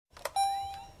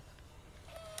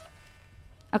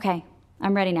Okay,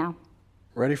 I'm ready now.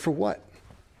 Ready for what?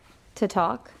 To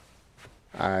talk?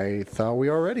 I thought we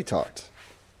already talked.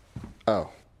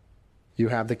 Oh, you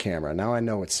have the camera. Now I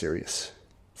know it's serious.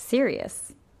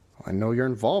 Serious? I know you're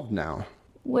involved now.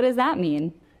 What does that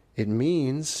mean? It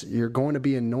means you're going to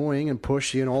be annoying and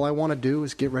pushy, and all I want to do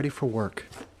is get ready for work.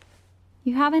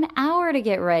 You have an hour to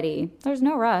get ready. There's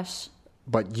no rush.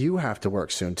 But you have to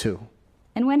work soon, too.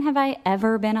 And when have I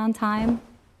ever been on time?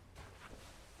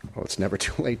 Well, it's never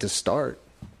too late to start.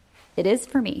 It is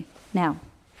for me. Now,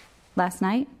 last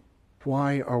night?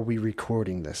 Why are we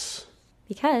recording this?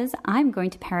 Because I'm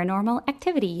going to paranormal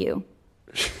activity you.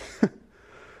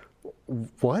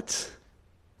 What?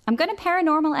 I'm going to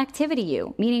paranormal activity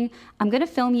you, meaning I'm going to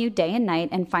film you day and night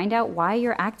and find out why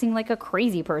you're acting like a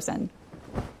crazy person.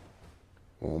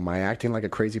 Well, am I acting like a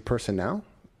crazy person now?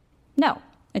 No,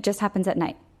 it just happens at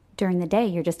night. During the day,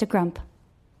 you're just a grump.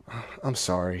 I'm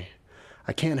sorry.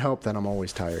 I can't help that I'm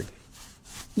always tired.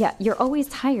 Yeah, you're always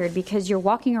tired because you're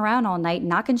walking around all night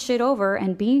knocking shit over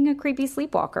and being a creepy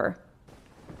sleepwalker.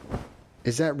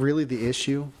 Is that really the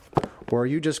issue? Or are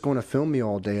you just going to film me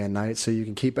all day and night so you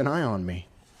can keep an eye on me?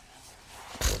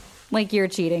 Like you're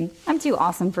cheating. I'm too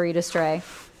awesome for you to stray.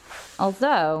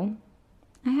 Although,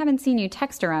 I haven't seen you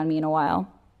text around me in a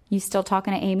while. You still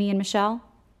talking to Amy and Michelle?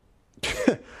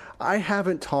 I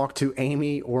haven't talked to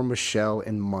Amy or Michelle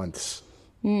in months.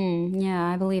 Yeah,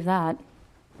 I believe that.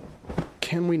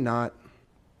 Can we not?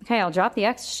 Okay, I'll drop the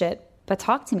ex shit, but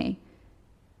talk to me.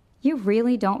 You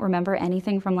really don't remember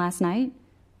anything from last night?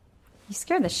 You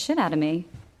scared the shit out of me.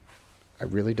 I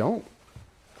really don't.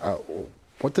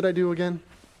 What did I do again?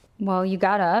 Well, you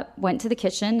got up, went to the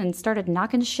kitchen, and started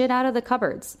knocking shit out of the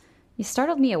cupboards. You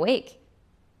startled me awake.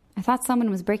 I thought someone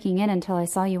was breaking in until I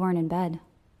saw you weren't in bed.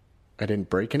 I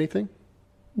didn't break anything?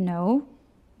 No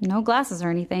glasses or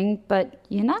anything, but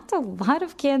you knocked a lot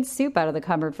of canned soup out of the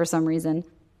cupboard for some reason.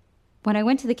 When I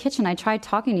went to the kitchen, I tried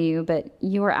talking to you, but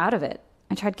you were out of it.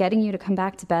 I tried getting you to come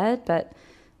back to bed, but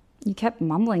you kept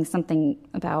mumbling something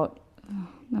about...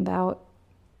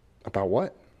 About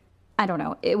what? I don't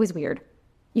know. It was weird.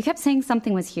 You kept saying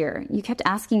something was here. You kept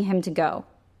asking him to go.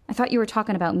 I thought you were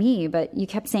talking about me, but you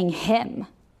kept saying him.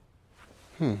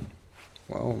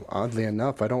 Well, oddly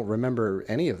enough, I don't remember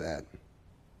any of that.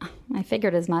 I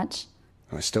figured as much.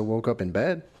 I still woke up in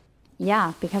bed.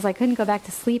 Yeah, because I couldn't go back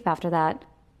to sleep after that.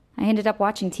 I ended up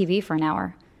watching TV for an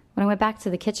hour. When I went back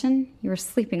to the kitchen, you were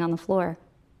sleeping on the floor.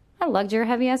 I lugged your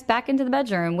heavy ass back into the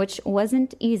bedroom, which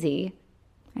wasn't easy.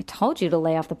 I told you to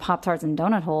lay off the Pop-Tarts and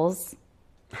donut holes.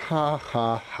 Ha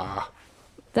ha ha.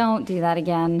 Don't do that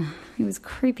again. It was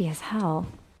creepy as hell.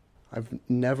 I've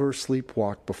never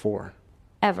sleepwalked before.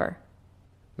 Ever.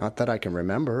 Not that I can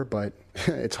remember, but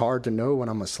it's hard to know when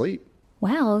I'm asleep.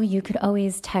 Well, you could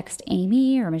always text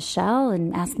Amy or Michelle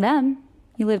and ask them.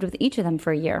 You lived with each of them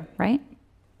for a year, right?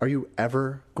 Are you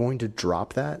ever going to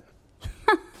drop that?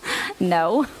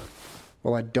 No.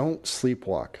 Well, I don't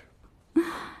sleepwalk.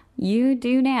 You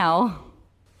do now.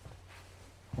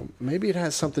 Well, maybe it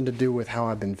has something to do with how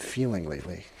I've been feeling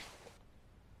lately.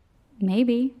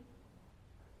 Maybe.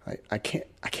 I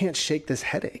can't shake this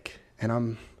headache, and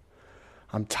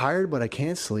I'm tired, but I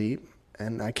can't sleep,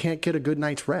 and I can't get a good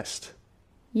night's rest.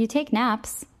 You take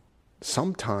naps.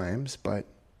 Sometimes, but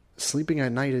sleeping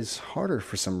at night is harder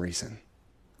for some reason.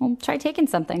 Well, try taking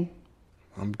something.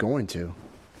 I'm going to.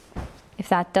 If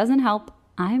that doesn't help,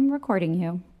 I'm recording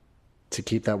you. To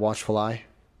keep that watchful eye?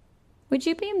 Would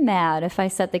you be mad if I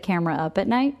set the camera up at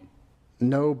night?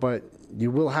 No, but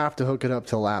you will have to hook it up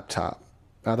to a laptop.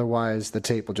 Otherwise, the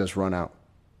tape will just run out.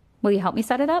 Will you help me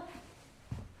set it up?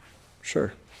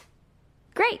 Sure.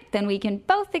 Great, then we can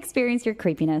both experience your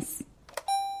creepiness.